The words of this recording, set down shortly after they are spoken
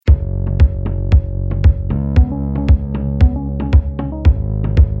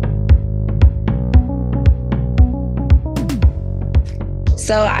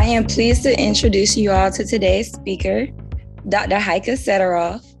So I am pleased to introduce you all to today's speaker, Dr. Heike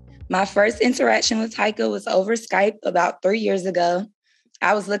Sederoff. My first interaction with Heike was over Skype about 3 years ago.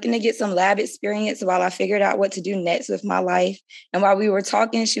 I was looking to get some lab experience while I figured out what to do next with my life. And while we were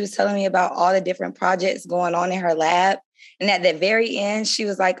talking, she was telling me about all the different projects going on in her lab. And at the very end, she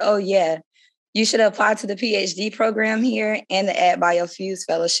was like, oh yeah, you should apply to the PhD program here and the AdBioFuse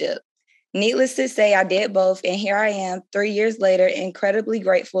Fellowship. Needless to say, I did both, and here I am 3 years later, incredibly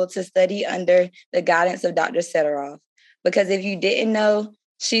grateful to study under the guidance of Dr. Sederoff. Because if you didn't know,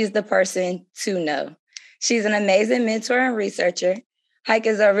 she's the person to know. She's an amazing mentor and researcher. Heike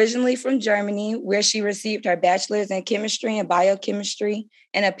is originally from Germany, where she received her bachelor's in chemistry and biochemistry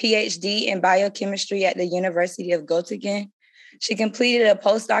and a PhD in biochemistry at the University of Göttingen. She completed a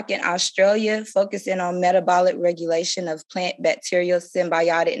postdoc in Australia, focusing on metabolic regulation of plant bacterial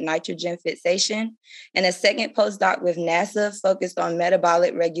symbiotic nitrogen fixation, and a second postdoc with NASA focused on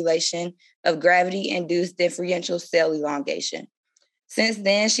metabolic regulation of gravity-induced differential cell elongation. Since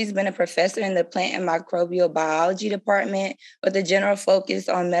then, she's been a professor in the plant and microbial biology department with a general focus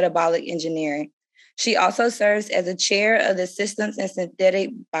on metabolic engineering. She also serves as a chair of the Systems and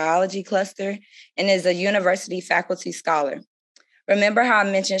Synthetic Biology Cluster and is a university faculty scholar. Remember how I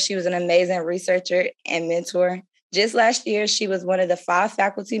mentioned she was an amazing researcher and mentor? Just last year, she was one of the 5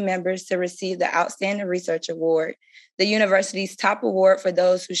 faculty members to receive the Outstanding Research Award, the university's top award for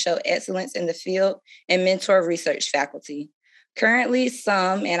those who show excellence in the field and mentor research faculty. Currently,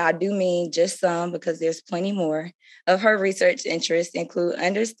 some, and I do mean just some because there's plenty more, of her research interests include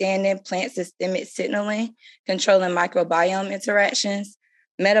understanding plant systemic signaling, controlling microbiome interactions,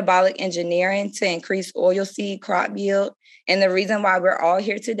 metabolic engineering to increase oilseed crop yield, and the reason why we're all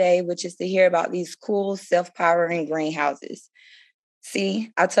here today, which is to hear about these cool self-powering greenhouses.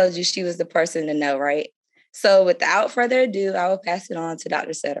 See, I told you she was the person to know, right? So without further ado, I will pass it on to Dr.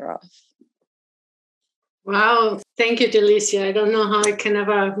 Sederoff. Wow, thank you, Delicia. I don't know how I can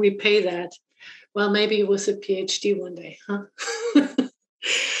ever repay that. Well, maybe with a PhD one day, huh?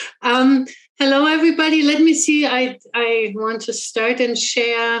 Hello, everybody. Let me see. I want to start and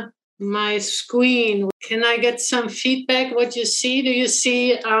share my screen. Can I get some feedback? What you see? Do you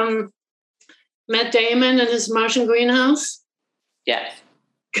see Matt Damon and his Martian greenhouse? Yes.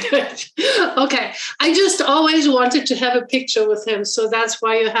 Good. Okay. I just always wanted to have a picture with him, so that's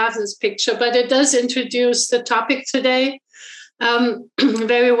why you have this picture. But it does introduce the topic today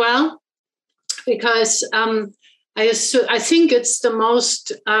very well, because I think it's the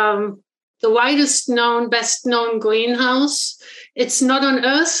most, the widest known, best known greenhouse. It's not on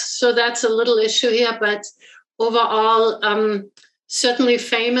Earth, so that's a little issue here, but overall, certainly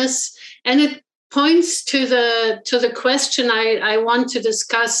famous. And it points to the question I want to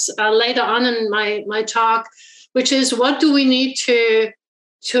discuss later on in my talk, which is what do we need to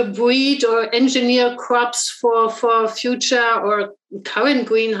breed or engineer crops for future or current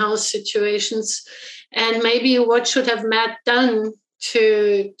greenhouse situations, and maybe what should have Matt done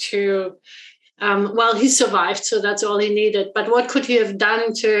to well, he survived, so that's all he needed. But what could he have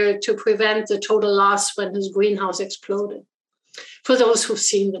done to prevent the total loss when his greenhouse exploded? For those who've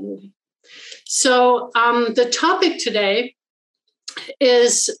seen the movie. So the topic today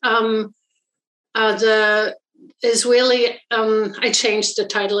is really, I changed the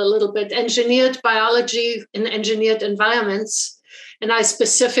title a little bit, Engineered Biology in Engineered Environments. And I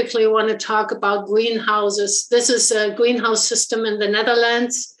specifically want to talk about greenhouses. This is a greenhouse system in the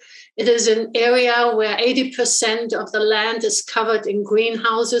Netherlands. It is an area where 80% of the land is covered in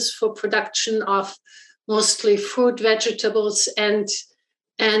greenhouses for production of mostly fruit, vegetables, and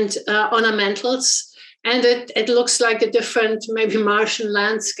ornamentals. And it looks like a different, maybe Martian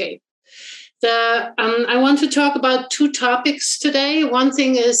landscape. I want to talk about 2 topics today. One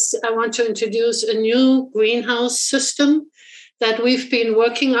thing is I want to introduce a new greenhouse system that we've been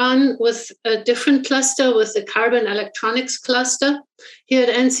working on with a different cluster, with the carbon electronics cluster here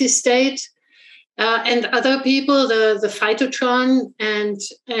at NC State, and other people, the Phytotron and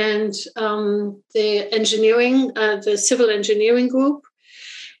the engineering, the civil engineering group.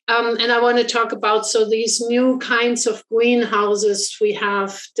 And I want to talk about these new kinds of greenhouses we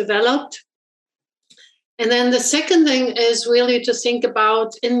have developed. And then the second thing is really to think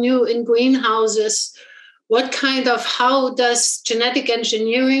about in greenhouses, how does genetic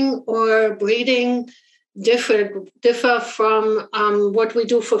engineering or breeding differ from what we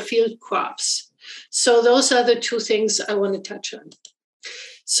do for field crops? So those are the 2 things I want to touch on.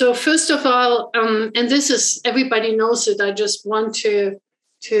 So first of all, and this is, everybody knows it, I just want to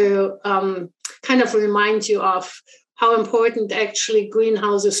kind of remind you of how important actually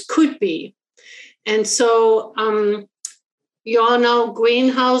greenhouses could be. And so you all know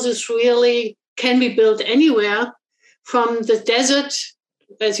greenhouses really can be built anywhere, from the desert,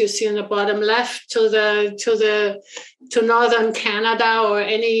 as you see in the bottom left, to northern Canada or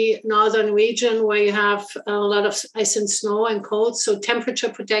any northern region where you have a lot of ice and snow and cold. So temperature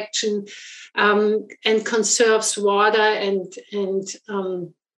protection and conserves water and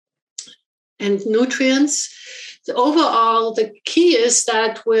nutrients. Overall, the key is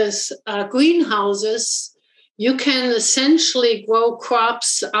that with greenhouses, you can essentially grow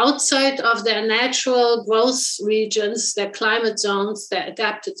crops outside of their natural growth regions, their climate zones, their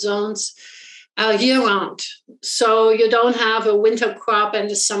adapted zones, year-round. So you don't have a winter crop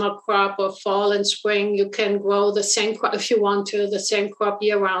and a summer crop, or fall and spring. You can grow the same crop, if you want to, the same crop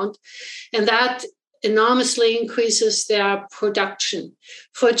year-round. And that enormously increases their production.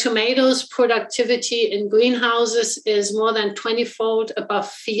 For tomatoes, productivity in greenhouses is more than 20-fold above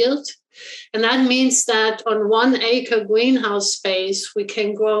field. And that means that on 1 acre greenhouse space, we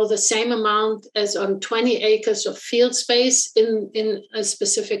can grow the same amount as on 20 acres of field space in a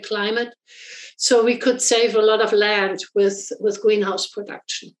specific climate. So we could save a lot of land with greenhouse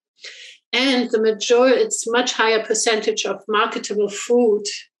production. And it's much higher percentage of marketable food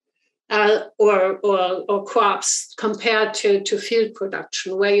or crops compared to field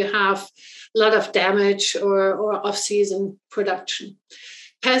production, where you have a lot of damage or off-season production.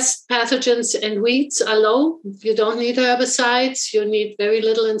 Pest pathogens and weeds are low. You don't need herbicides. You need very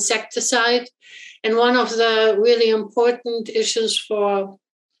little insecticide. And one of the really important issues for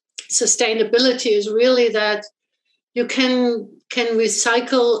sustainability is really that you can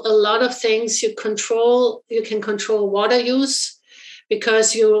recycle a lot of things. You can control water use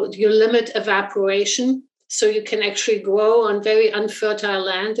because you limit evaporation. So you can actually grow on very unfertile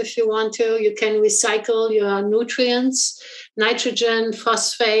land if you want to. You can recycle your nutrients, nitrogen,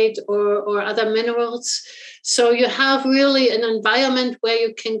 phosphate, or other minerals. So you have really an environment where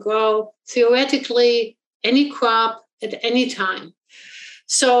you can grow theoretically any crop at any time.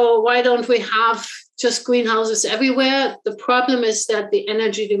 So why don't we have just greenhouses everywhere? The problem is that the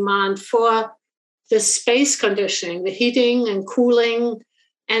energy demand for the space conditioning, the heating and cooling,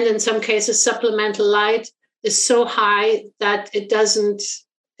 and in some cases supplemental light, is so high that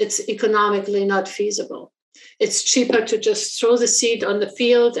it's economically not feasible. It's cheaper to just throw the seed on the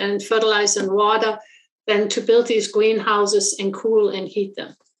field and fertilize and water than to build these greenhouses and cool and heat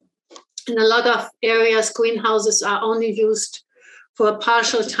them. In a lot of areas, greenhouses are only used for a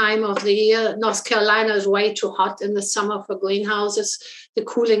partial time of the year. North Carolina is way too hot in the summer for greenhouses. The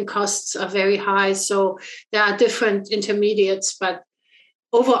cooling costs are very high, so there are different intermediates, but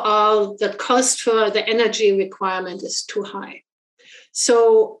overall, the cost for the energy requirement is too high.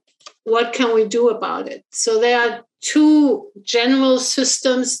 So what can we do about it? So there are two general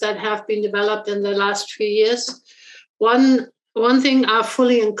systems that have been developed in the last few years. One thing are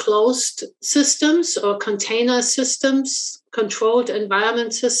fully enclosed systems or container systems, controlled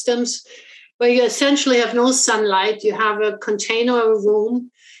environment systems, where you essentially have no sunlight. You have a container or a room.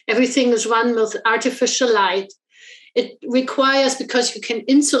 Everything is run with artificial light. It requires, because you can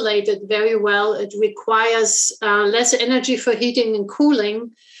insulate it very well, it requires less energy for heating and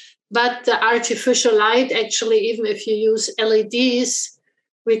cooling. But the artificial light, actually, even if you use LEDs,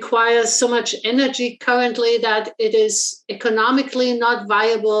 requires so much energy currently that it is economically not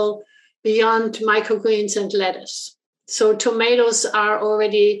viable beyond microgreens and lettuce. So tomatoes are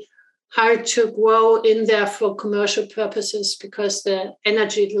already hard to grow in there for commercial purposes because the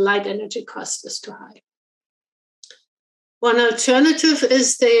light energy cost is too high. One alternative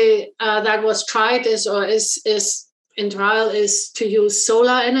is that was tried is in trial is to use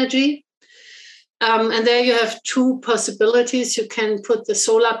solar energy. And there you have two possibilities. You can put the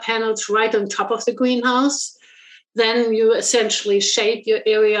solar panels right on top of the greenhouse. Then you essentially shade your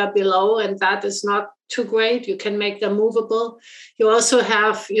area below, and that is not too great. You can make them movable. You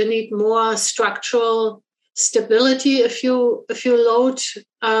need more structural stability if you load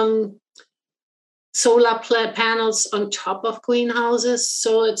solar panels on top of greenhouses.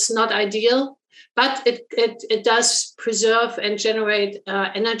 So it's not ideal, but it does preserve and generate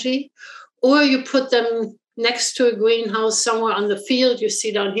energy. Or you put them next to a greenhouse somewhere on the field. You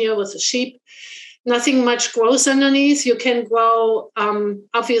see down here with the sheep. Nothing much grows underneath. You can grow,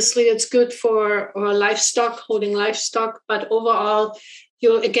 obviously it's good for livestock, holding livestock, but overall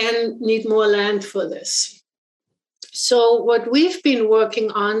you again need more land for this. So what we've been working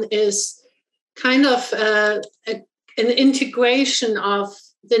on is kind of an integration of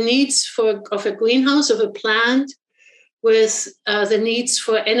the needs of a greenhouse, of a plant, with the needs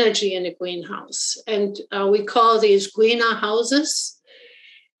for energy in a greenhouse. And we call these greener houses.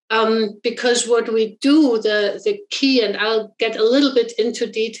 because what we do, the key, and I'll get a little bit into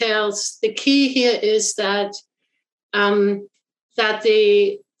details. The key here is that that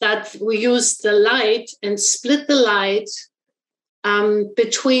we use the light and split the light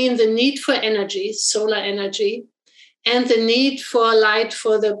between the need for energy, solar energy, and the need for light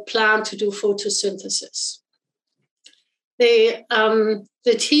for the plant to do photosynthesis.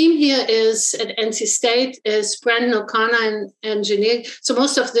 The team here is at NC State is Brandon O'Connor and engineering. So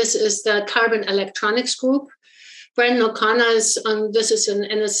most of this is the Carbon Electronics Group. Brandon O'Connor is on, this is an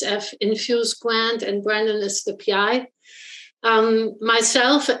NSF Infuse grant, and Brandon is the PI.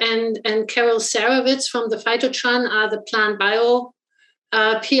 Myself and Carol Sarovitz from the Phytotron are the plant bio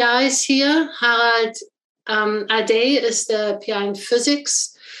PIs here. Harald Ade is the PI in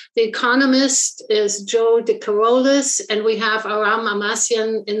physics. The economist is Joe DeCarolis, and we have Aram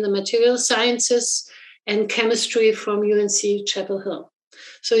Amassian in the material sciences and chemistry from UNC Chapel Hill.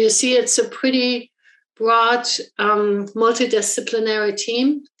 So you see it's a pretty broad, multidisciplinary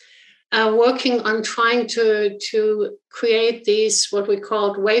team working on trying to create these, what we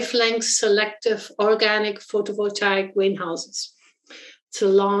call wavelength selective organic photovoltaic greenhouses. It's a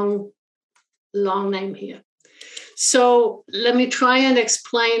long name here. So let me try and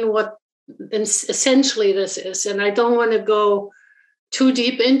explain what essentially this is. And I don't want to go too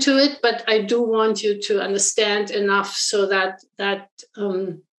deep into it, but I do want you to understand enough so that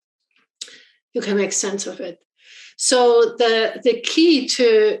you can make sense of it. So the key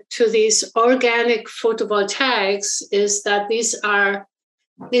to these organic photovoltaics is that this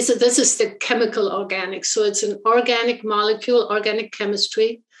is the chemical organic. So it's an organic molecule, organic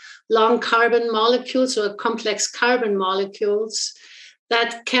chemistry, long carbon molecules or complex carbon molecules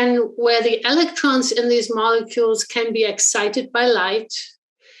that where the electrons in these molecules can be excited by light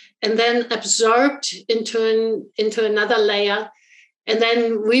and then absorbed into another layer and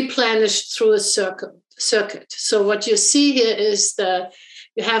then replenished through a circuit. So what you see here is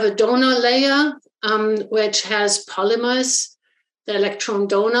you have a donor layer which has polymers, the electron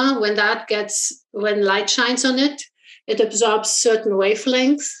donor. When light shines on it, it absorbs certain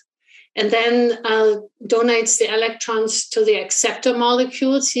wavelengths and then donates the electrons to the acceptor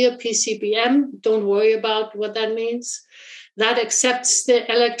molecules here, PCBM. Don't worry about what that means. That accepts the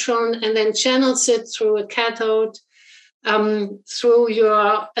electron and then channels it through a cathode, through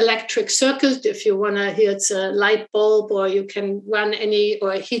your electric circuit. If you want to, here it's a light bulb, or you can run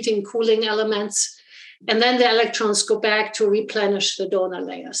or heating, cooling elements. And then the electrons go back to replenish the donor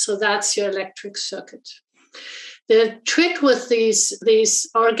layer. So that's your electric circuit. The trick with these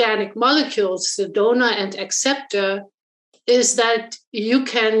organic molecules, the donor and acceptor, is that you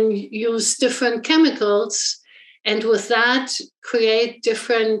can use different chemicals and with that create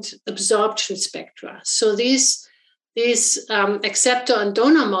different absorption spectra. So these acceptor and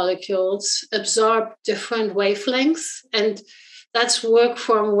donor molecules absorb different wavelengths, and that's work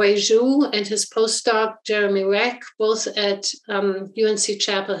from Wei Zhu and his postdoc Jeremy Reck, both at UNC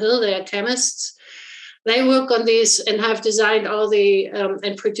Chapel Hill. They are chemists. They work on these and have designed all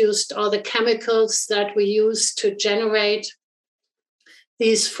and produced all the chemicals that we use to generate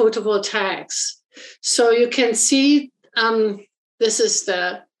these photovoltaics. So you can see this is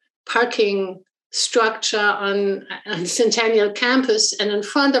the parking structure on Centennial Campus, and in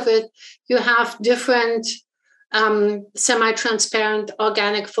front of it you have different semi-transparent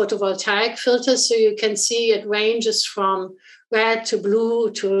organic photovoltaic filters. So you can see it ranges from red to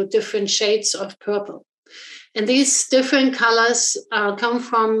blue to different shades of purple. And these different colors come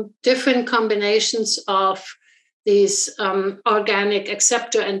from different combinations of these organic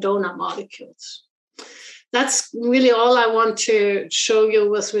acceptor and donor molecules. That's really all I want to show you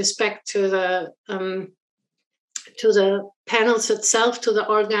with respect to the panels itself, to the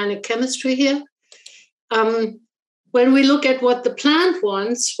organic chemistry here. When we look at what the plant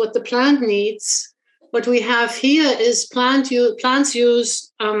wants, what the plant needs, what we have here is plants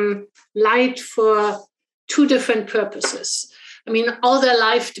use light for two different purposes. I mean, all their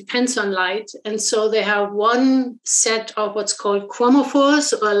life depends on light. And so they have one set of what's called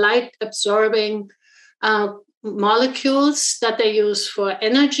chromophores, or light absorbing molecules that they use for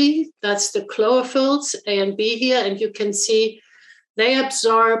energy. That's the chlorophylls, A and B here. And you can see they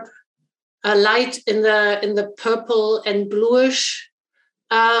absorb light in the purple and bluish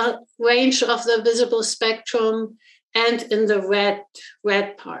range of the visible spectrum, and in the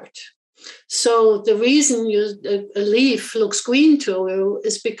red part. So the reason a leaf looks green to you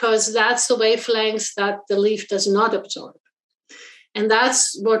is because that's the wavelengths that the leaf does not absorb. And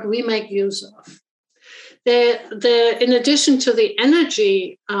that's what we make use of. In addition to the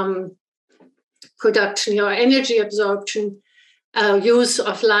energy production or energy absorption, use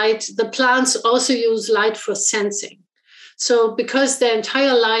of light. The plants also use light for sensing. So because their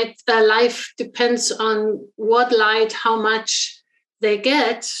entire life depends on what light, how much they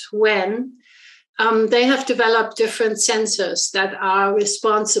get, when, they have developed different sensors that are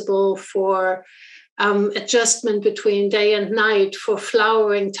responsible for adjustment between day and night, for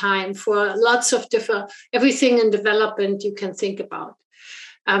flowering time, for lots of different, everything in development you can think about,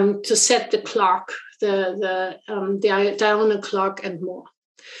 to set the clock, the diurnal clock and more.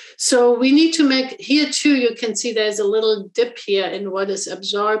 So we need to make, here too, you can see there's a little dip here in what is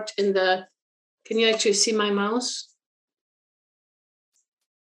absorbed in the, can you actually see my mouse?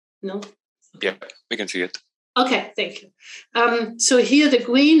 No? Yeah, we can see it. Okay, thank you. So here the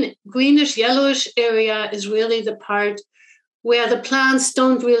greenish, yellowish area is really the part where the plants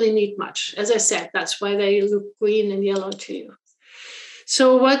don't really need much. As I said, that's why they look green and yellow to you.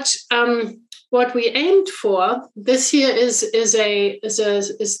 So what we aimed for this here is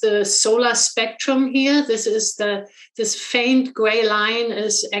the solar spectrum here. This faint gray line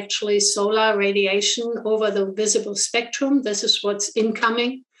is actually solar radiation over the visible spectrum. This is what's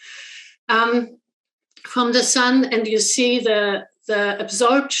incoming from the sun, and you see the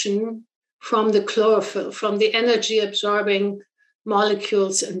absorption from the chlorophyll, from the energy absorbing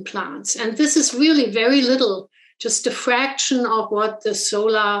molecules in plants. And this is really very little, just a fraction of what the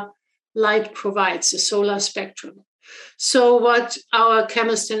solar light provides, the solar spectrum. So what our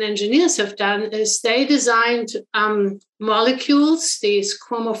chemists and engineers have done is they designed molecules, these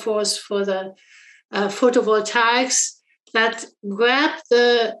chromophores for the photovoltaics, that grab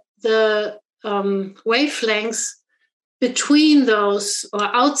the wavelengths between those or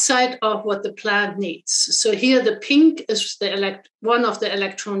outside of what the plant needs. So here the pink is one of the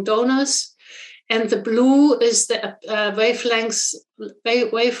electron donors, and the blue is the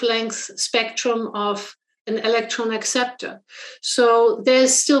wavelength spectrum of an electron acceptor. So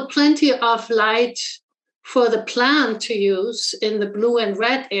there's still plenty of light for the plant to use in the blue and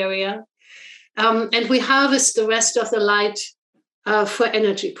red area, and we harvest the rest of the light for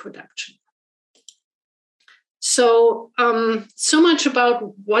energy production. So, so much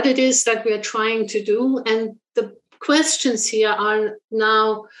about what it is that we're trying to do. And the questions here are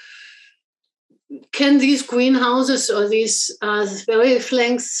now, can these greenhouses or these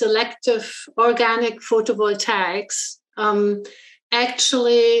wavelength selective organic photovoltaics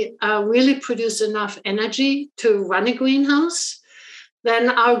actually really produce enough energy to run a greenhouse?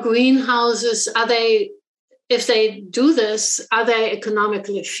 Then our greenhouses, if they do this, are they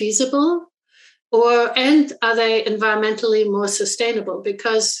economically feasible? And are they environmentally more sustainable?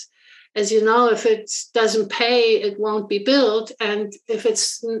 Because, as you know, if it doesn't pay, it won't be built. And if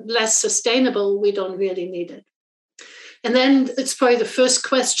it's less sustainable, we don't really need it. And then it's probably the first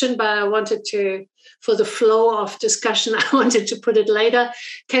question, but I wanted to, for the flow of discussion, I wanted to put it later.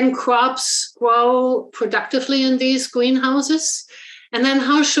 Can crops grow productively in these greenhouses? And then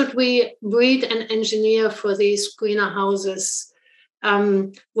how should we breed and engineer for these greener houses?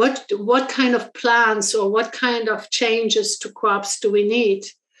 What kind of plants or what kind of changes to crops do we need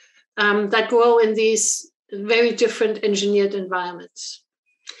that grow in these very different engineered environments?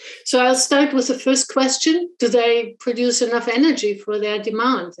 So I'll start with the first question. Do they produce enough energy for their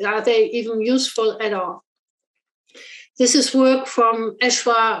demand? Are they even useful at all? This is work from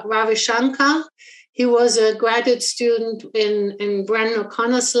Eshwar Ravishankar. He was a graduate student in Brennan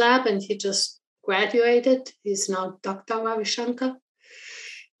O'Connor's lab, and he just graduated. He's now Dr. Ravishankar.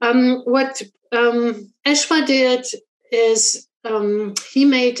 What Eshwar did is he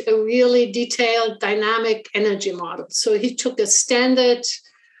made a really detailed dynamic energy model. So he took a standard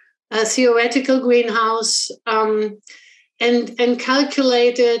theoretical greenhouse and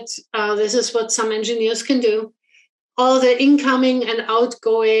calculated, this is what some engineers can do, all the incoming and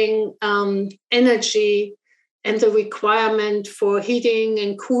outgoing energy and the requirement for heating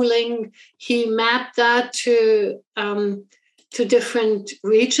and cooling. He mapped that to different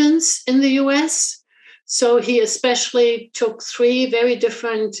regions in the US. So he especially took 3 very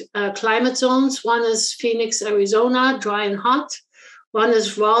different climate zones. One is Phoenix, Arizona, dry and hot. One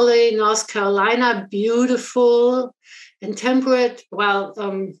is Raleigh, North Carolina, beautiful and temperate,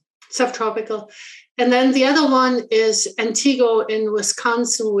 subtropical. And then the other one is Antigo in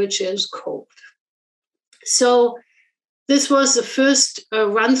Wisconsin, which is cold. So this was the first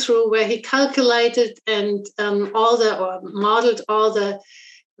run through where he calculated and modeled all the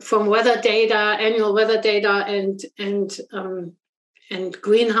from weather data, annual weather data, and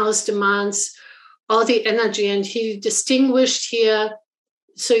greenhouse demands, all the energy. And he distinguished here.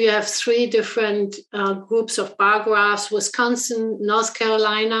 So you have 3 different groups of bar graphs: Wisconsin, North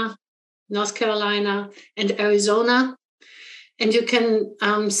Carolina, and Arizona. And you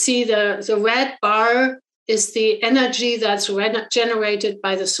can see the red bar is the energy that's generated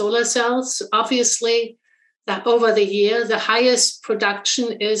by the solar cells. Obviously, that over the year, the highest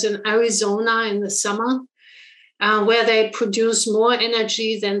production is in Arizona in the summer, where they produce more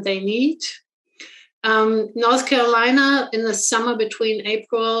energy than they need. North Carolina in the summer between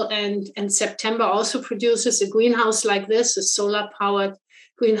April and September also produces a greenhouse like this, a solar-powered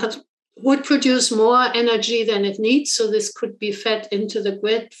greenhouse, would produce more energy than it needs. So this could be fed into the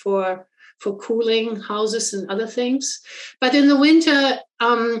grid for cooling houses and other things. But in the winter,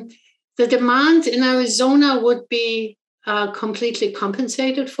 the demand in Arizona would be completely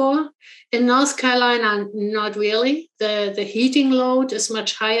compensated for. In North Carolina, not really. The heating load is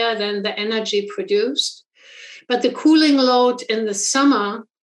much higher than the energy produced. But the cooling load in the summer,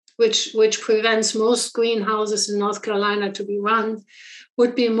 which prevents most greenhouses in North Carolina to be run,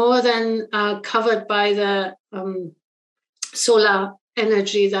 would be more than covered by the solar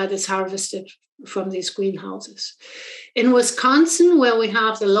energy that is harvested from these greenhouses. In Wisconsin, where we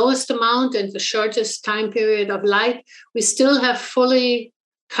have the lowest amount and the shortest time period of light, we still have fully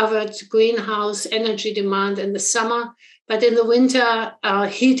covered greenhouse energy demand in the summer, but in the winter, the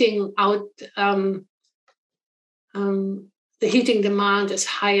heating demand is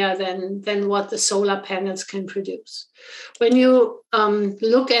higher than what the solar panels can produce. When you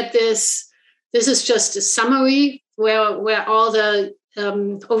look at this is just a summary where all the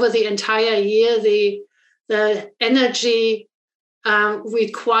over the entire year, the energy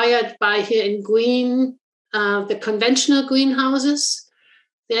required by here in green, the conventional greenhouses,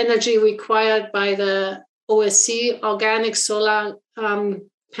 the energy required by the OSC, organic solar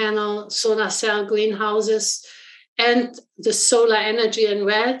panel, solar cell greenhouses, and the solar energy in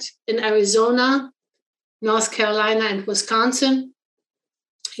red in Arizona, North Carolina, and Wisconsin.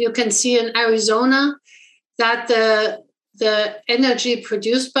 You can see in Arizona that the energy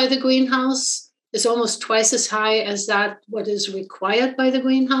produced by the greenhouse is almost twice as high as what is required by the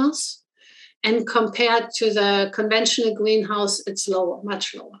greenhouse. And compared to the conventional greenhouse, it's lower,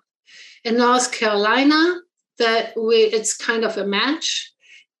 much lower. In North Carolina, it's kind of a match.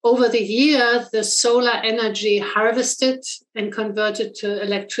 Over the year, the solar energy harvested and converted to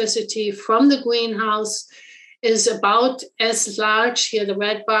electricity from the greenhouse is about as large, here the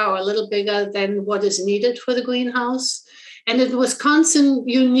red bar, or a little bigger than what is needed for the greenhouse. And in Wisconsin,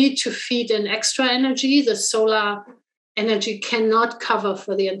 you need to feed in extra energy. The solar energy cannot cover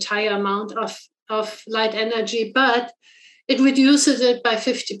for the entire amount of light energy, but it reduces it by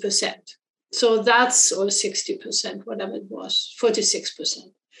 50%. So or 60%, whatever it was,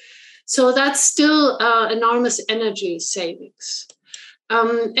 46%. So that's still enormous energy savings.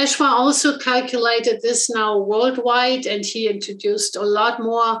 Eshwa also calculated this now worldwide, and he introduced a lot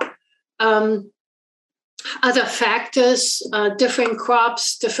more other factors, different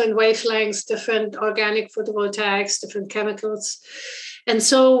crops, different wavelengths, different organic photovoltaics, different chemicals. And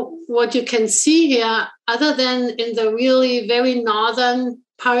so what you can see here, other than in the really very northern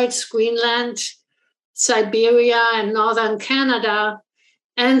parts, Greenland, Siberia, and northern Canada,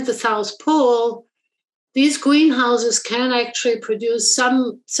 and the South Pole, these greenhouses can actually produce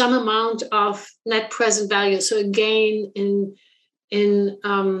some amount of net present value, so a gain in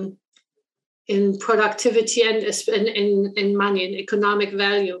productivity and in money, in economic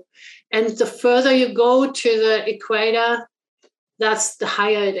value. And the further you go to the equator, that's the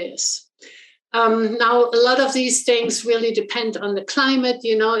higher it is. Now, a lot of these things really depend on the climate.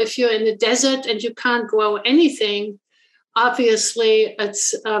 You know, if you're in the desert and you can't grow anything, obviously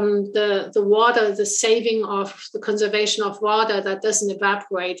it's the water, the saving of the conservation of water that doesn't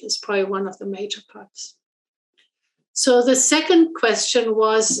evaporate is probably one of the major parts. So the second question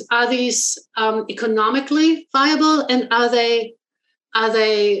was, are these economically viable, and are they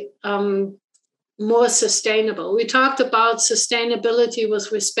more sustainable? We talked about sustainability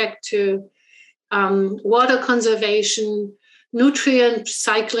with respect to water conservation, nutrient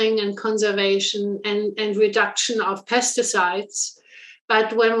cycling and conservation, and reduction of pesticides.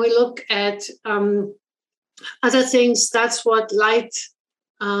 But when we look at other things, that's what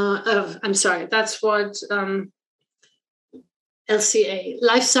LCA,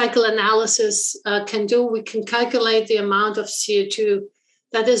 life cycle analysis, can do. We can calculate the amount of CO2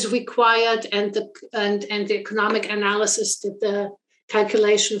 that is required, and the economic analysis did the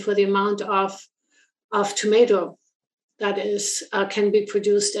calculation for the amount of tomato that is can be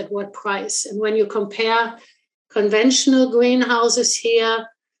produced at what price. And when you compare conventional greenhouses here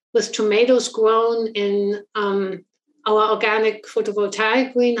with tomatoes grown in our organic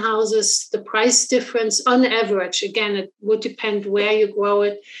photovoltaic greenhouses, the price difference on average, again, it would depend where you grow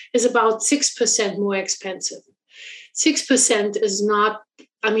it, is about 6% more expensive. 6% is not,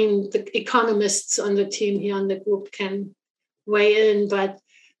 I mean, the economists on the team here on the group can weigh in, but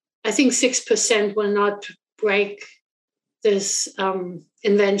I think 6% will not break this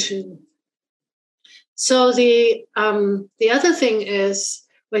invention. So the other thing is,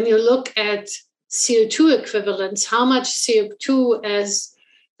 when you look at CO2 equivalents, how much CO2 as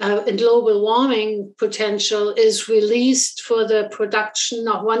in global warming potential is released for the production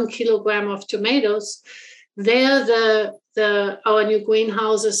of 1 kilogram of tomatoes, there our new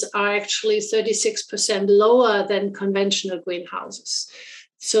greenhouses are actually 36% lower than conventional greenhouses.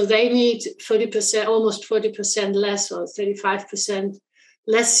 So they need 40%, almost 40% less, or 35%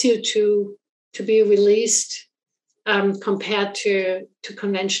 less CO2 to be released compared to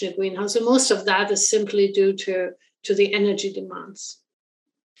conventional greenhouses. And most of that is simply due to the energy demands.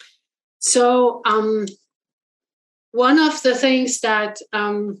 So one of the things that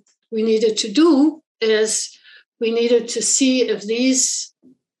we needed to do is we needed to see if these,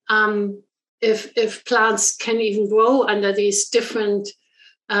 if plants can even grow under these different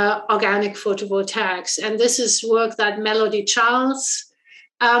organic photovoltaics. And this is work that Melody Charles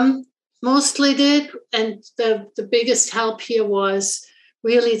mostly did. And the biggest help here was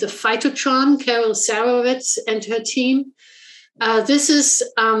really the Phytotron, Carol Sarowitz and her team.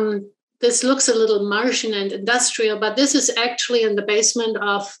 This looks a little Martian and industrial, but this is actually in the basement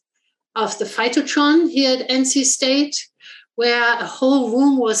of the Phytotron here at NC State, where a whole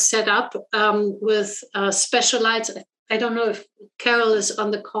room was set up with special lights. I don't know if Carol is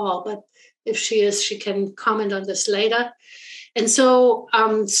on the call, but if she is, she can comment on this later. And so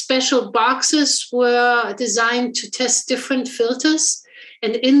special boxes were designed to test different filters.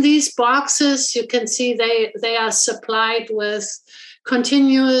 And in these boxes, you can see they are supplied with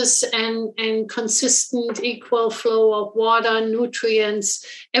continuous and consistent equal flow of water, nutrients.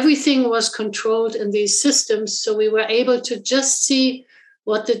 Everything was controlled in these systems. So we were able to just see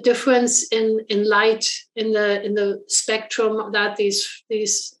what the difference in light in the spectrum that these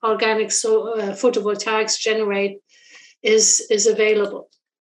organic photovoltaics generate is available.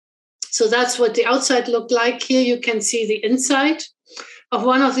 So that's what the outside looked like. Here you can see the inside of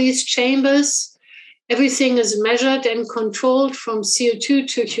one of these chambers. Everything is measured and controlled, from CO2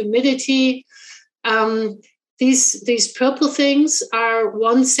 to humidity. These purple things are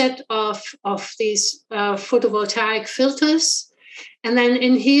one set of these photovoltaic filters. And then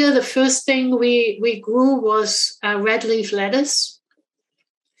in here, the first thing we grew was red leaf lettuce.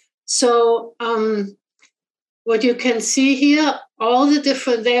 So what you can see here, all the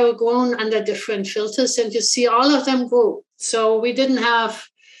different, they were grown under different filters, and you see all of them grew. So we didn't have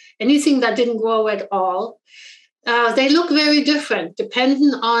anything that didn't grow at all. They look very different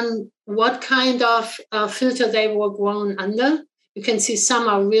depending on what kind of filter they were grown under. You can see some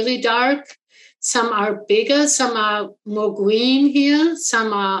are really dark, some are bigger, some are more green here,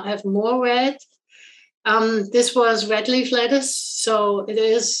 some have more red. This was red leaf lettuce, so it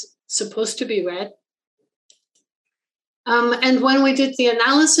is supposed to be red. And when we did the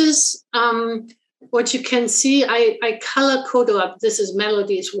analysis, what you can see, I color-coded up. This is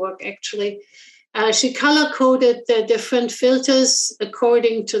Melody's work, actually. She color-coded the different filters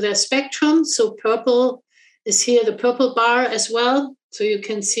according to their spectrum. So purple is here, the purple bar as well. So you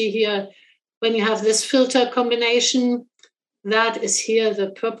can see here, when you have this filter combination, that is here,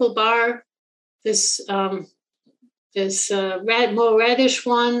 the purple bar. This red, more reddish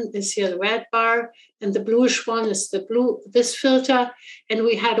one is here, the red bar. And the bluish one is the blue, this filter. And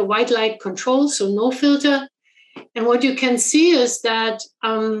we had a white light control, so no filter. And what you can see is that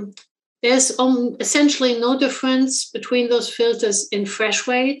there's essentially no difference between those filters in fresh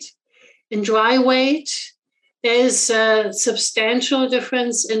weight, in dry weight. There's a substantial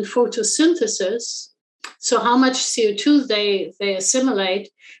difference in photosynthesis, so how much CO2 they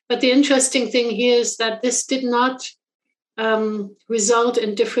assimilate. But the interesting thing here is that this did not result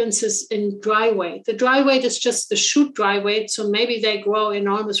in differences in dry weight. The dry weight is just the shoot dry weight, so maybe they grow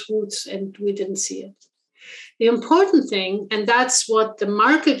enormous roots and we didn't see it. The important thing, and that's what the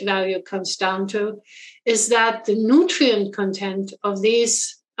market value comes down to, is that the nutrient content of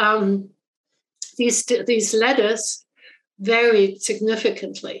these lettuce varied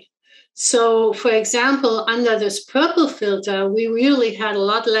significantly. So, for example, under this purple filter, we really had a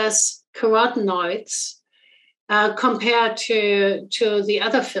lot less carotenoids compared to the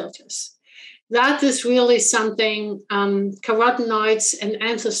other filters. That is really something. Carotenoids and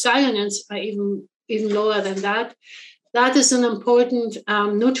anthocyanins are even lower than that. That is an important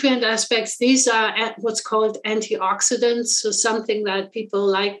nutrient aspect. These are what's called antioxidants, so something that people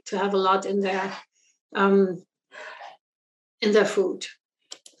like to have a lot in their food.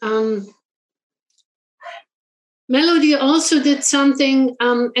 Melody also did something,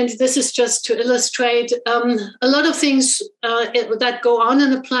 and this is just to illustrate a lot of things that go on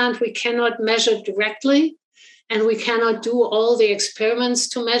in a plant we cannot measure directly, and we cannot do all the experiments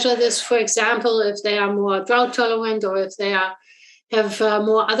to measure this. For example, if they are more drought tolerant, or if they have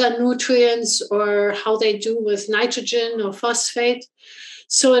more other nutrients, or how they do with nitrogen or phosphate.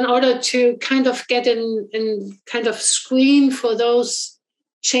 So in order to kind of get in kind of screen for those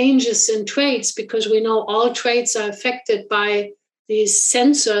changes in traits, because we know all traits are affected by these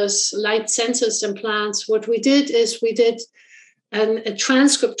sensors, light sensors in plants, what we did is we did a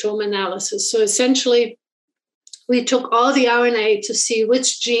transcriptome analysis. So essentially, we took all the RNA to see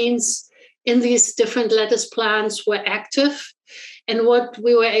which genes in these different lettuce plants were active. And what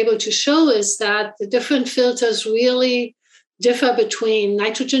we were able to show is that the different filters really differ between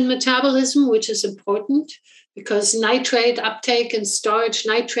nitrogen metabolism, which is important, because nitrate uptake and storage,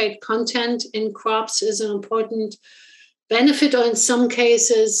 nitrate content in crops is an important benefit, or in some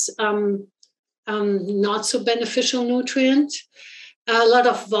cases, not so beneficial nutrient. A lot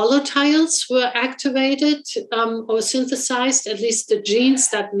of volatiles were activated or synthesized, at least the genes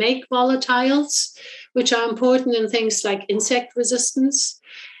that make volatiles, which are important in things like insect resistance,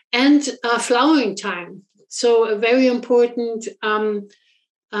 and flowering time. So a very important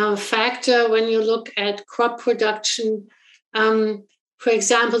factor when you look at crop production. For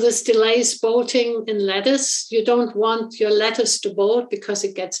example, this delays bolting in lettuce. You don't want your lettuce to bolt because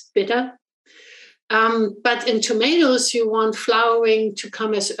it gets bitter. But in tomatoes, you want flowering to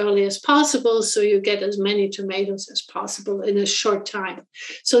come as early as possible, so you get as many tomatoes as possible in a short time.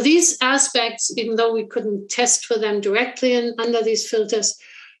 So these aspects, even though we couldn't test for them directly under these filters,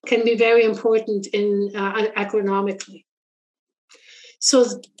 can be very important in agronomically. So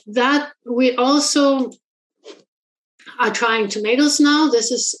that we also are trying tomatoes now.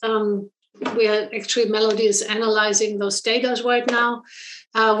 This is, Melody is analyzing those data right now.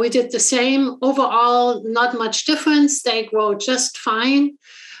 We did the same. Overall, not much difference. They grow just fine.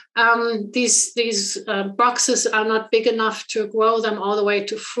 These boxes are not big enough to grow them all the way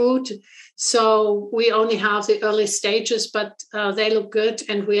to fruit. So we only have the early stages, but they look good.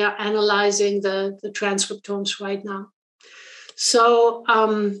 And we are analyzing the transcriptomes right now. So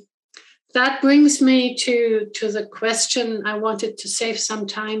that brings me to the question I wanted to save some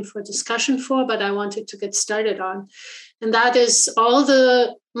time for discussion for, but I wanted to get started on. And that is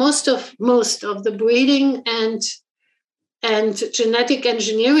most of the breeding and genetic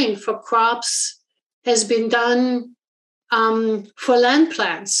engineering for crops has been done for land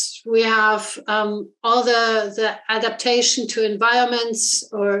plants. We have all the adaptation to environments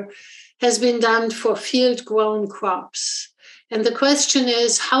has been done for field-grown crops. And the question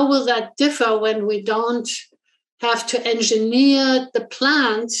is, how will that differ when we don't have to engineer the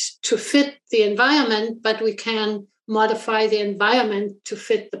plant to fit the environment, but we can modify the environment to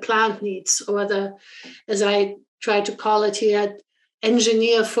fit the plant needs, or as I try to call it here,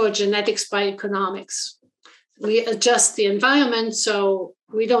 engineer for genetics by economics. We adjust the environment, so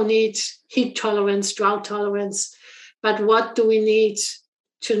we don't need heat tolerance, drought tolerance, but what do we need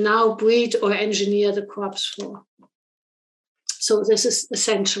to now breed or engineer the crops for? So this is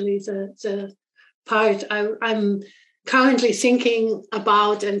essentially the part I'm currently thinking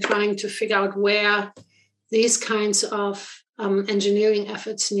about and trying to figure out where these kinds of engineering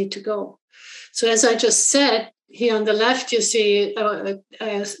efforts need to go. So as I just said, here on the left, you see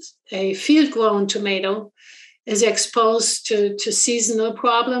a field-grown tomato is exposed to seasonal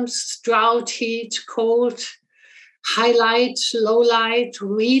problems, drought, heat, cold, high light, low light,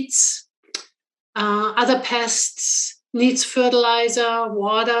 weeds, other pests, needs fertilizer,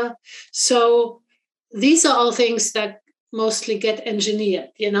 water. So these are all things that mostly get engineered.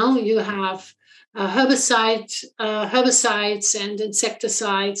 You have herbicides and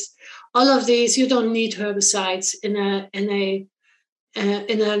insecticides. All of these, you don't need herbicides in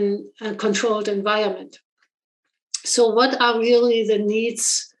a controlled environment. So what are really the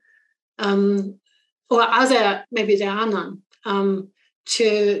needs, or are there, maybe there are none,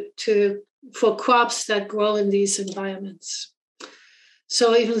 for crops that grow in these environments?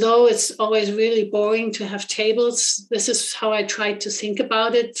 So even though it's always really boring to have tables, this is how I try to think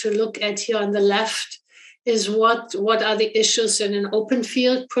about it. To look at here on the left is what are the issues in an open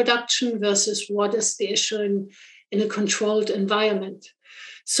field production versus what is the issue in a controlled environment.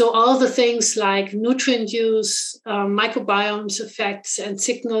 So all the things like nutrient use, microbiomes effects, and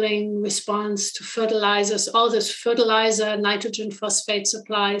signaling response to fertilizers, all this fertilizer, nitrogen, phosphate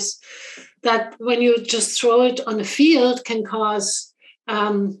supplies, that when you just throw it on a field can cause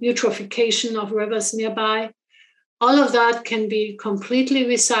eutrophication of rivers nearby. All of that can be completely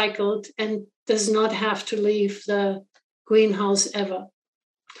recycled. And does not have to leave the greenhouse ever.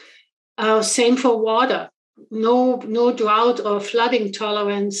 Same for water. No drought or flooding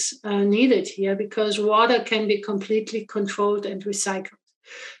tolerance needed here, because water can be completely controlled and recycled.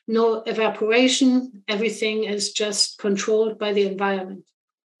 No evaporation, everything is just controlled by the environment.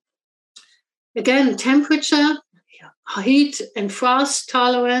 Again, temperature, heat and frost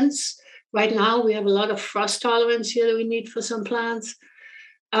tolerance. Right now we have a lot of frost tolerance here that we need for some plants.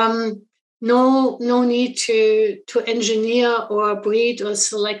 No need to engineer or breed or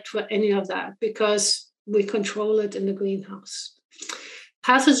select for any of that, because we control it in the greenhouse.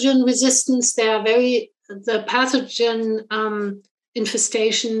 Pathogen resistance, the pathogen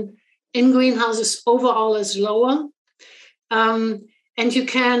infestation in greenhouses overall is lower. And you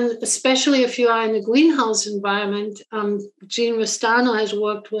can, especially if you are in a greenhouse environment, Jean Restano has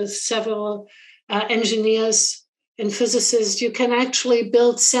worked with several engineers and physicists. You can actually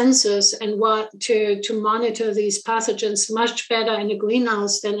build sensors and to monitor these pathogens much better in a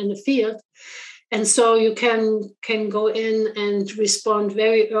greenhouse than in the field. And so you can go in and respond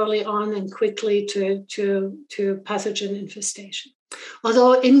very early on and quickly to pathogen infestation.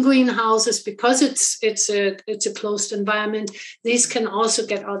 Although in greenhouses, because it's a closed environment, these can also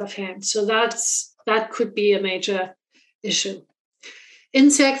get out of hand. So that could be a major issue.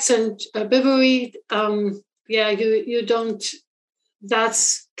 Insects and herbivory, you don't. That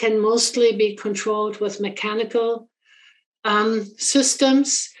can mostly be controlled with mechanical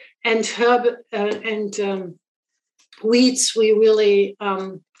systems. And weeds, we really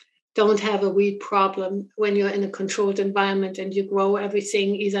don't have a weed problem when you're in a controlled environment and you grow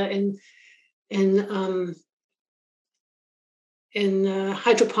everything either in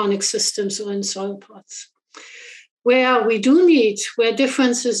hydroponic systems or in soil pots. Where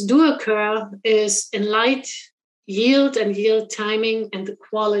differences do occur is in light, yield and yield timing, and the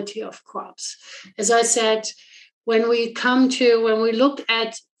quality of crops. As I said, when we look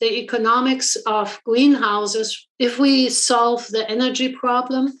at the economics of greenhouses, if we solve the energy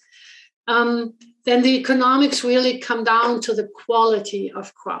problem, then the economics really come down to the quality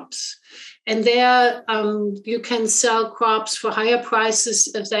of crops. And there you can sell crops for higher prices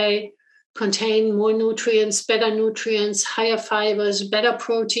if they contain more nutrients, better nutrients, higher fibers, better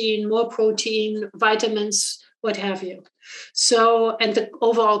protein, more protein, vitamins, what have you. So, and the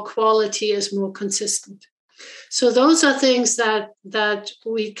overall quality is more consistent. So those are things that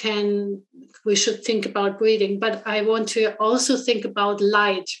we should think about breeding. But I want to also think about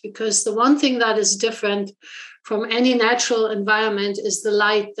light, because the one thing that is different from any natural environment is the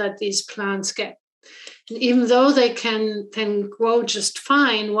light that these plants get. And even though they can grow just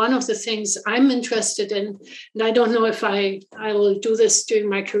fine, one of the things I'm interested in, and I don't know if I will do this during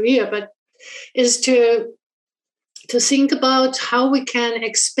my career, but is to think about how we can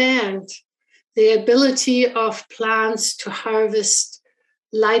expand the ability of plants to harvest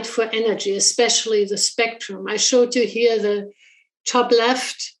light for energy, especially the spectrum. I showed you here the top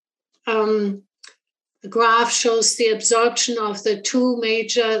left the graph shows the absorption of the two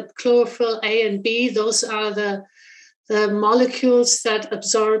major chlorophyll A and B. Those are the molecules that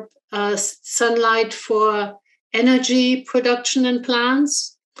absorb sunlight for energy production in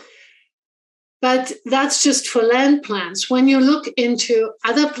plants. But that's just for land plants. When you look into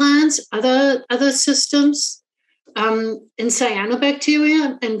other plants, other systems, in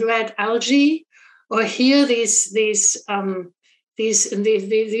cyanobacteria and red algae, or here these are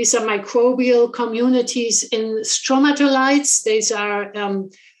microbial communities in stromatolites. These are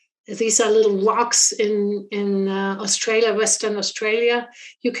little rocks in Australia, Western Australia.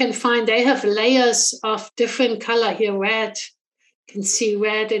 You can find they have layers of different color here. Red, you can see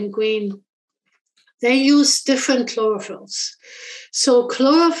red and green. They use different chlorophylls. So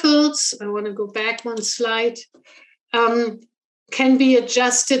chlorophylls, I want to go back one slide, can be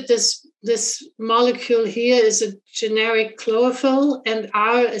adjusted. This molecule here is a generic chlorophyll and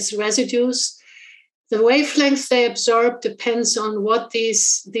R is residues. The wavelengths they absorb depends on what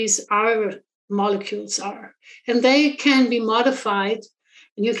these R molecules are. And they can be modified.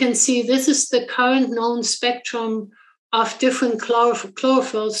 And you can see this is the current known spectrum of different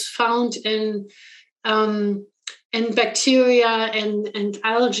chlorophylls found in bacteria and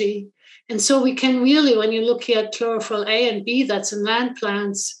algae. And so we can really, when you look here at chlorophyll A and B, that's in land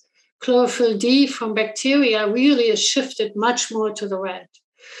plants, chlorophyll D from bacteria really is shifted much more to the red.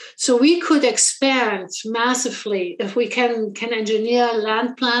 So we could expand massively if we can engineer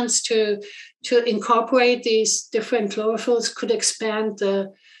land plants to incorporate these different chlorophylls, could expand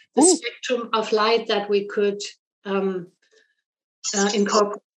the spectrum of light that we could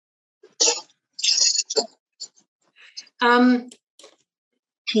incorporate.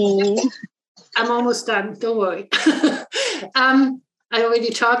 I'm almost done. Don't worry. I already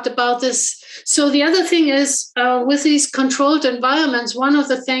talked about this. So the other thing is with these controlled environments, one of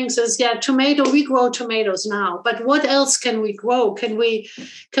the things is, we grow tomatoes now, but what else can we grow? Can we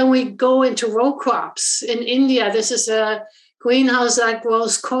go into row crops in India? This is a greenhouse that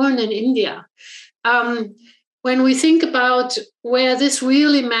grows corn in India. When we think about where this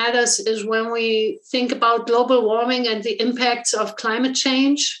really matters is when we think about global warming and the impacts of climate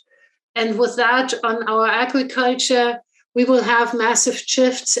change. And with that on our agriculture, we will have massive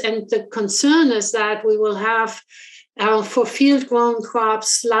shifts. And the concern is that we will have, for field-grown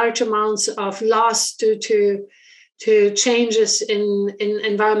crops, large amounts of loss due to changes in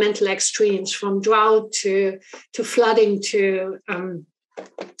environmental extremes, from drought to flooding to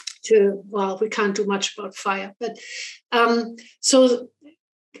we can't do much about fire. But so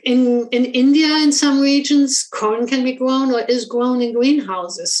in India, in some regions, corn can be grown or is grown in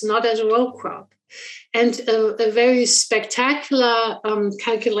greenhouses, not as a row crop. And a very spectacular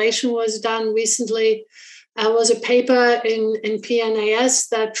calculation was done recently. Was a paper in PNAS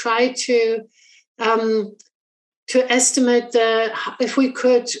that tried to estimate if we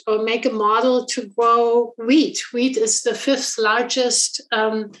could make a model to grow wheat. Wheat is the fifth largest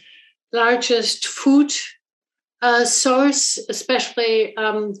food source, especially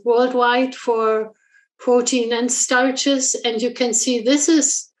worldwide, for protein and starches. And you can see this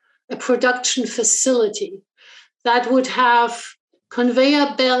is a production facility that would have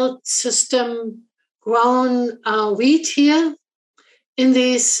conveyor belt system grown wheat here in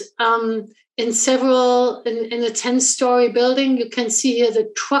these in a 10-story building. You can see here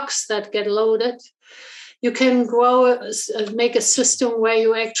the trucks that get loaded. You can make a system where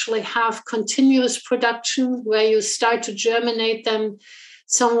you actually have continuous production, where you start to germinate them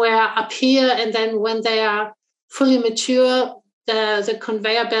somewhere up here, and then when they are fully mature, the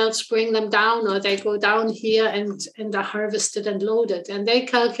conveyor belts bring them down, or they go down here and are harvested and loaded. And they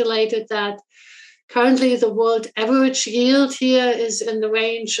calculated that currently the world average yield here is in the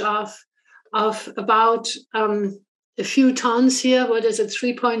range of about a few tons here. What is it?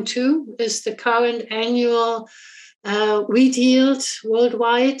 3.2 is the current annual wheat yield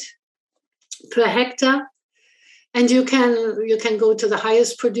worldwide per hectare. And you can go to the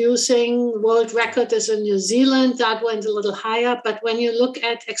highest producing. World record is in New Zealand. That went a little higher. But when you look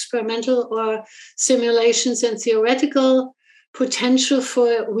at experimental or simulations and theoretical potential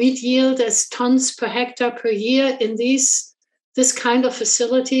for wheat yield as tons per hectare per year in this kind of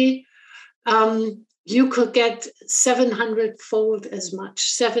facility, you could get 700-fold as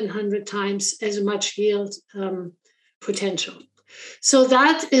much, 700 times as much yield potential. So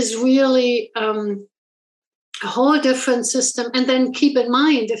that is really a whole different system. And then keep in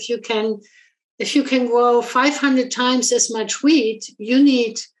mind, if you can grow 500 times as much wheat, you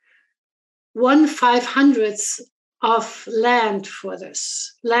need 1/500th of land for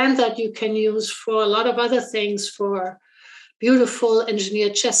this, land that you can use for a lot of other things, for beautiful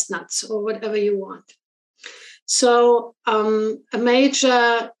engineered chestnuts or whatever you want. So a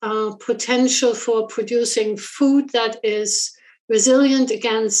major potential for producing food that is resilient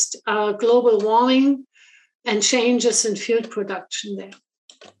against global warming and changes in food production there.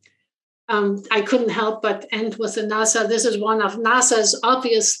 I couldn't help but end with the NASA. This is one of NASA's,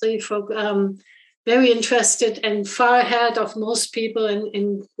 obviously, very interested and far ahead of most people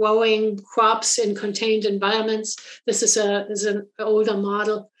in growing crops in contained environments. This is an older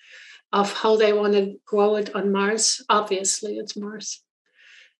model of how they want to grow it on Mars. Obviously, it's Mars.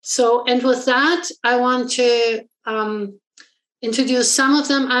 So, and with that, I want to introduce some of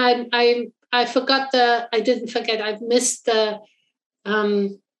them. I've missed the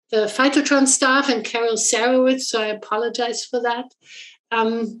Phytotron staff and Carol Sarowitz, so I apologize for that.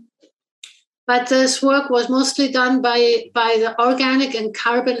 But this work was mostly done by the Organic and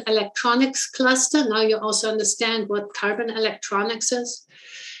Carbon Electronics Cluster. Now you also understand what carbon electronics is.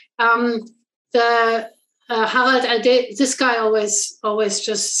 Harald Ade, this guy always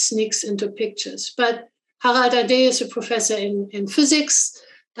just sneaks into pictures. But Harald Ade is a professor in physics.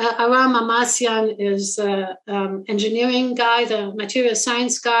 Aram Amassian is the engineering guy, the material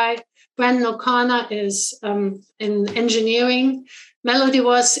science guy. Brandon O'Connor is in engineering. Melody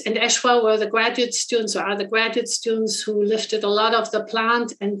and Eshwa were the graduate students, or are the graduate students who lifted a lot of the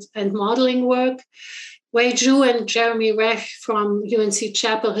plant and modeling work. Wei Zhu and Jeremy Rech from UNC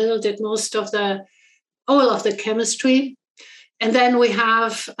Chapel Hill did all of the chemistry. And then we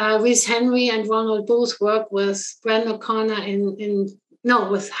have Rhys Henry and Ronald Booth work with Brandon O'Connor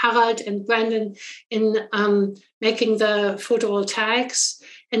with Harald and Brandon in making the photovoltaics.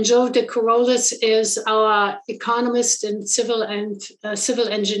 And Joe de Corolis is our economist in civil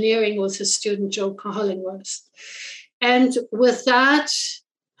engineering with his student Joe Hollingworth. And with that,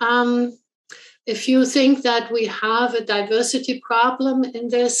 if you think that we have a diversity problem in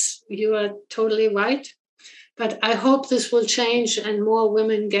this, you are totally right. But I hope this will change and more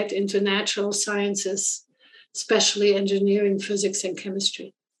women get into natural sciences, especially engineering, physics, and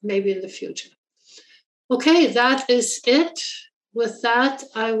chemistry, maybe in the future. Okay, that is it. With that,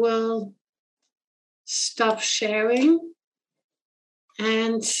 I will stop sharing,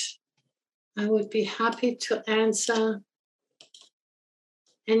 and I would be happy to answer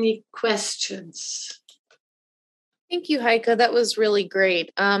any questions. Thank you, Heike. That was really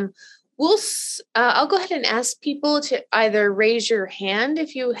great. I'll go ahead and ask people to either raise your hand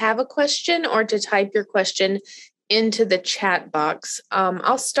if you have a question or to type your question into the chat box.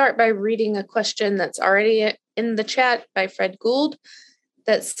 I'll start by reading a question that's already in the chat by Fred Gould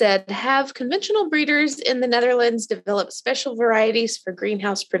that said, have conventional breeders in the Netherlands developed special varieties for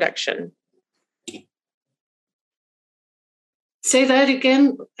greenhouse production? Say that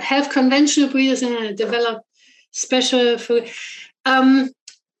again. Have conventional breeders developed special food? I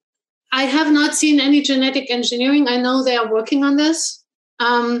have not seen any genetic engineering. I know they are working on this.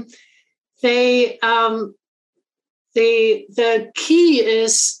 The key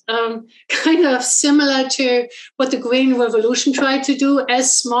is kind of similar to what the Green Revolution tried to do,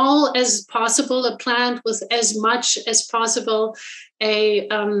 as small as possible, a plant with as much as possible a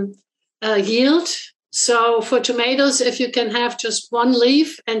yield. So for tomatoes, if you can have just one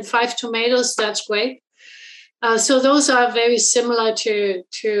leaf and 5 tomatoes, that's great. So those are very similar to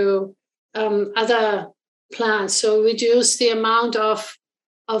other plants. So reduce the amount of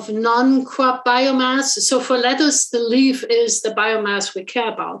non-crop biomass. So for lettuce, the leaf is the biomass we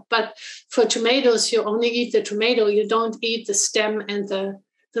care about. But for tomatoes, you only eat the tomato. You don't eat the stem and the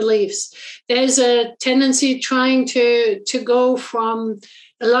leaves. There's a tendency trying to go from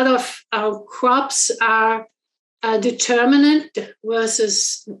a lot of crops are determinate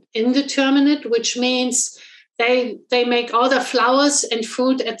versus indeterminate, which means they make all the flowers and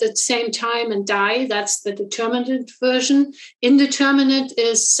fruit at the same time and die. That's the determinate version. Indeterminate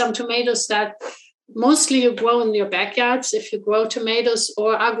is some tomatoes that mostly you grow in your backyards if you grow tomatoes,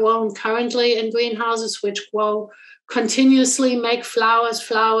 or are grown currently in greenhouses, which grow continuously, make flowers,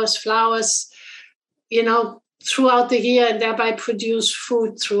 throughout the year, and thereby produce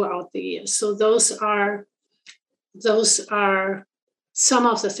food throughout the year. So those are some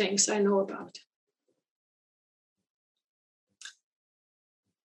of the things I know about.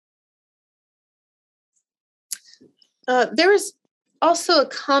 There was also a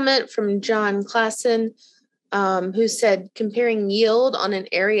comment from John Klassen who said comparing yield on an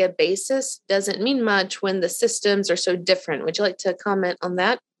area basis doesn't mean much when the systems are so different. Would you like to comment on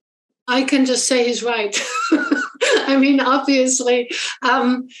that? I can just say he's right. I mean, obviously,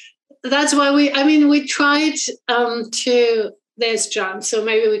 that's why we tried there's John, so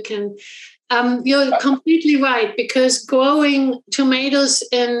maybe we can, you're completely right, because growing tomatoes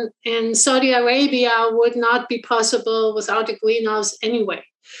in Saudi Arabia would not be possible without a greenhouse anyway.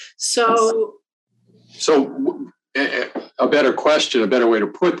 So a better question, a better way to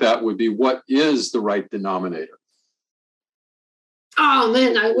put that would be, what is the right denominator? Oh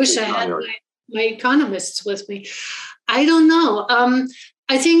man, I wish I had my economists with me. I don't know.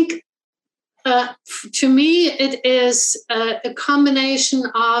 I think to me it is a combination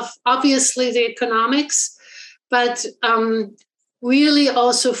of obviously the economics, but really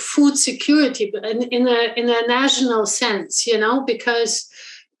also food security in a national sense, because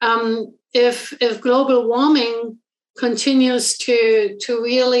if global warming continues to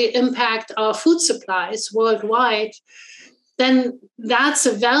really impact our food supplies worldwide, then that's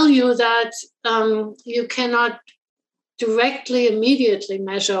a value that you cannot directly, immediately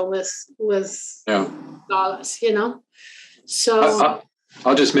measure with dollars, So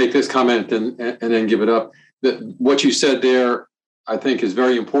I'll just make this comment and then give it up. What you said there, I think, is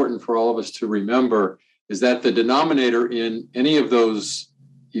very important for all of us to remember, is that the denominator in any of those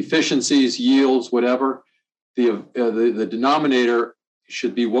efficiencies, yields, whatever, the denominator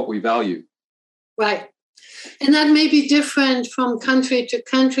should be what we value. Right. And that may be different from country to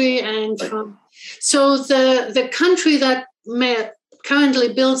country so the country that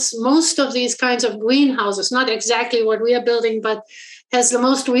currently builds most of these kinds of greenhouses, not exactly what we are building, but has the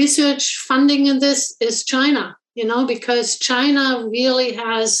most research funding in this, is China, because China really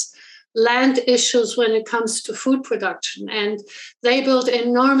has land issues when it comes to food production. And they build an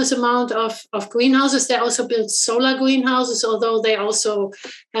enormous amount of greenhouses. They also build solar greenhouses, although they also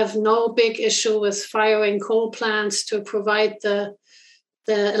have no big issue with firing coal plants to provide the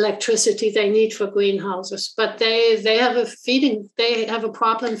the electricity they need for greenhouses, but they have a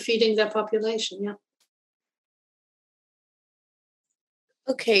problem feeding their population. Yeah.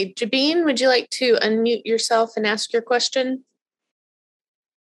 Okay, Jabeen, would you like to unmute yourself and ask your question?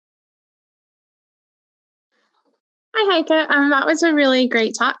 Hi, Heike. That was a really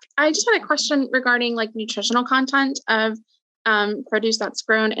great talk. I just had a question regarding like nutritional content of produce that's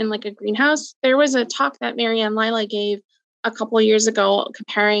grown in like a greenhouse. There was a talk that Marianne Lila gave a couple of years ago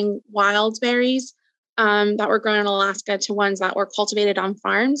comparing wild berries that were grown in Alaska to ones that were cultivated on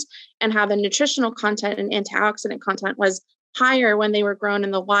farms, and how the nutritional content and antioxidant content was higher when they were grown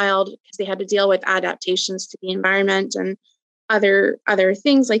in the wild because they had to deal with adaptations to the environment and other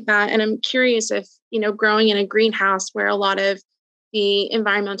things like that. And I'm curious if, growing in a greenhouse where a lot of the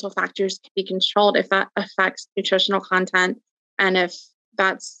environmental factors can be controlled, if that affects nutritional content, and if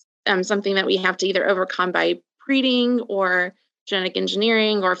that's something that we have to either overcome by breeding or genetic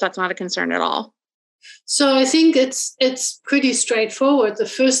engineering, or if that's not a concern at all. So I think it's pretty straightforward. The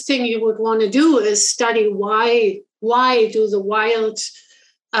first thing you would want to do is study why do the wild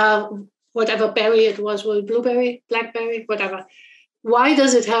whatever berry it was, blueberry, blackberry, whatever. Why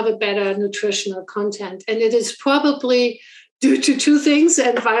does it have a better nutritional content? And it is probably due to two things,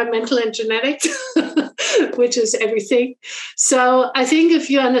 environmental and genetic, which is everything. So I think if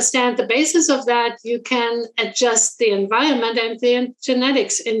you understand the basis of that, you can adjust the environment and the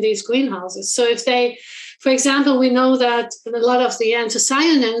genetics in these greenhouses. So if they, for example, we know that a lot of the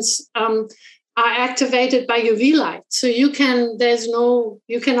anthocyanins are activated by UV light. So you can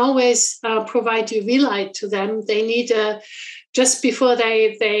always provide UV light to them. They need just before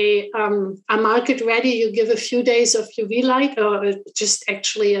they are market ready, you give a few days of UV light, or just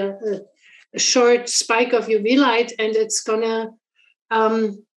actually a short spike of UV light, and it's gonna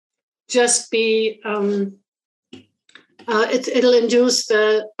just be it'll induce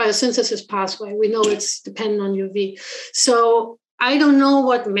the biosynthesis pathway. We know it's dependent on UV. So I don't know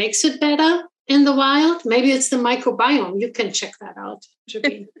what makes it better in the wild. Maybe it's the microbiome. You can check that out,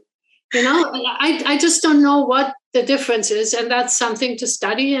 Jabeen. I just don't know what the difference is, and that's something to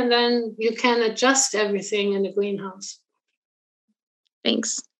study, and then you can adjust everything in the greenhouse.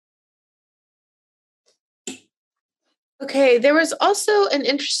 Thanks. Okay, there was also an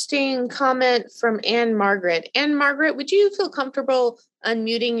interesting comment from Anne Margaret. Anne Margaret, would you feel comfortable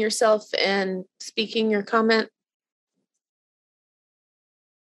unmuting yourself and speaking your comment?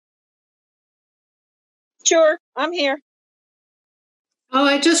 Sure, I'm here. Oh,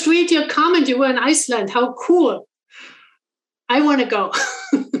 I just read your comment. You were in Iceland. How cool. I want to go.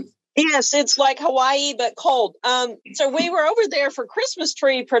 Yes, it's like Hawaii, but cold. So we were over there for Christmas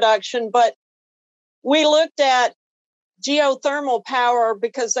tree production, but we looked at geothermal power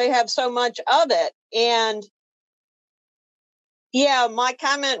because they have so much of it. And yeah, my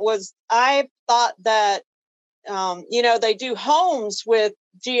comment was, I thought that, they do homes with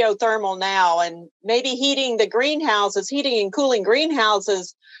geothermal now, and maybe heating and cooling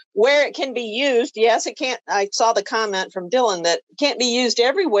greenhouses where it can be used. Yes, it can't. I saw the comment from Dylan that it can't be used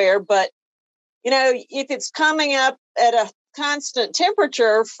everywhere, but if it's coming up at a constant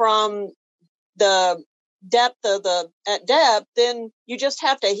temperature from the depth at depth, then you just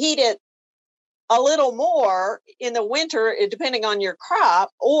have to heat it a little more in the winter, depending on your crop,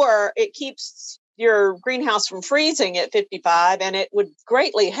 or it keeps your greenhouse from freezing at 55, and it would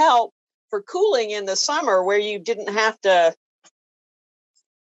greatly help for cooling in the summer where you didn't have to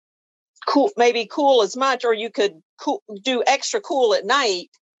cool as much, or you could do extra cool at night,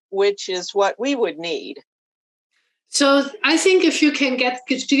 which is what we would need. So I think if you can get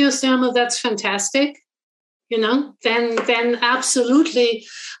geothermal, that's fantastic. Then absolutely.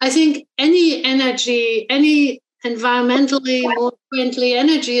 I think any energy, any environmentally more friendly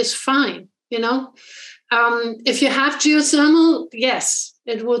energy is fine. If you have geothermal, yes,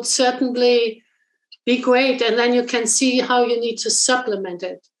 it would certainly be great. And then you can see how you need to supplement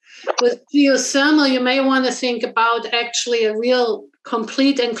it. With geothermal, you may want to think about actually a real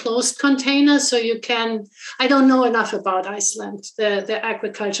complete enclosed container. So you can, I don't know enough about Iceland, the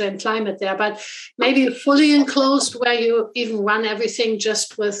agriculture and climate there, but maybe fully enclosed where you even run everything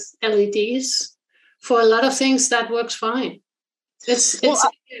just with LEDs. For a lot of things, that works fine. It's a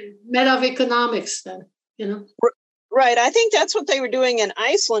matter of economics then, Right. I think that's what they were doing in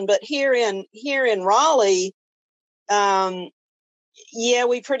Iceland, but here in Raleigh,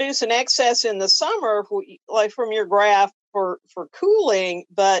 we produce an excess in the summer, like from your graph for cooling,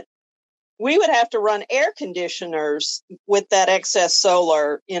 but we would have to run air conditioners with that excess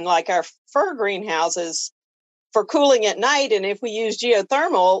solar in like our fir greenhouses for cooling at night. And if we use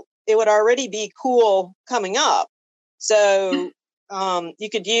geothermal, it would already be cool coming up. So you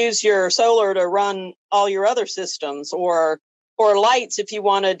could use your solar to run all your other systems, or lights if you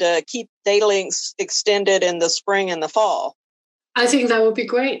wanted to keep data links extended in the spring and the fall. I think that would be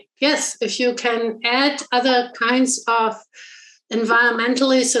great. Yes, if you can add other kinds of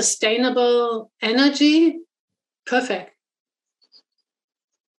environmentally sustainable energy, perfect.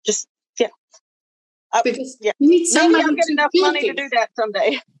 Because you need somebody. Maybe I'll get enough money to do that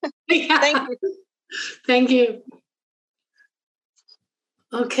someday. Yeah. Thank you. Thank you.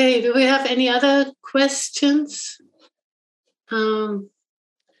 Okay, do we have any other questions? I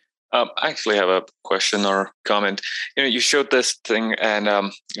actually have a question or comment. You showed this thing, and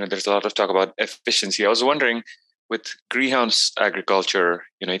there's a lot of talk about efficiency. I was wondering, with greenhouse agriculture,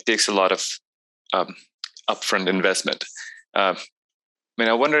 it takes a lot of upfront investment. I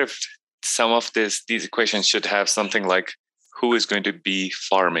wonder if some of these equations should have something like who is going to be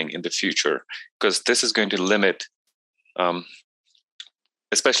farming in the future, because this is going to limit,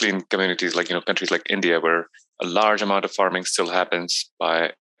 especially in communities like countries like India, where a large amount of farming still happens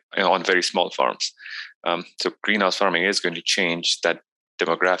on very small farms. So greenhouse farming is going to change that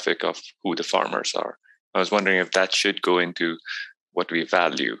demographic of who the farmers are. I was wondering if that should go into what we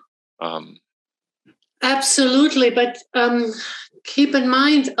value. Absolutely, but keep in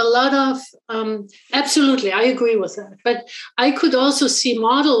mind a lot of, absolutely, I agree with that. But I could also see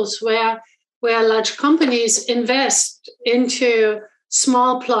models where large companies invest into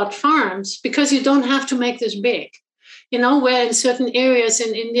small plot farms, because you don't have to make this big. Where in certain areas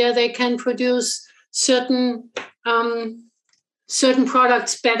in India, they can produce certain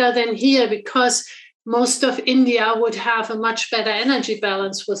products better than here, because most of India would have a much better energy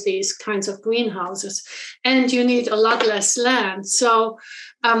balance with these kinds of greenhouses, and you need a lot less land. So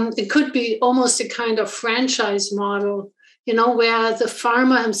it could be almost a kind of franchise model, where the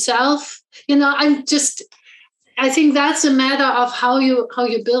farmer himself, I think that's a matter of how you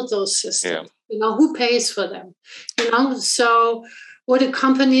build those systems. Yeah. Who pays for them? So would a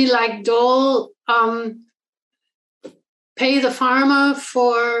company like Dole pay the farmer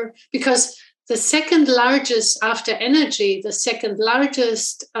because the second largest after energy, the second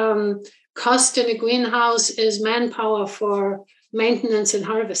largest cost in a greenhouse is manpower for maintenance and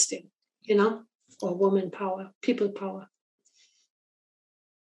harvesting, or woman power, people power.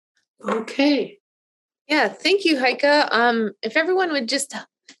 Okay. Yeah, thank you, Heike. If everyone would just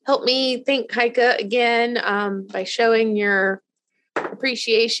help me thank Heike again by showing your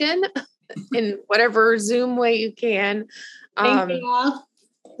appreciation in whatever Zoom way you can. Thank you all.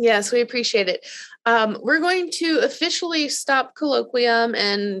 Yes, we appreciate it. We're going to officially stop colloquium,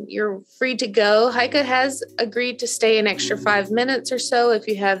 and you're free to go. Heike has agreed to stay an extra 5 minutes or so if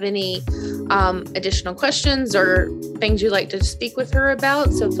you have any additional questions or things you'd like to speak with her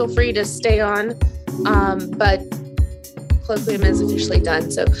about. So feel free to stay on. But colloquium is officially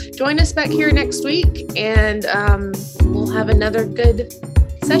done. So join us back here next week, and we'll have another good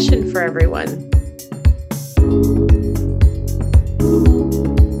session for everyone.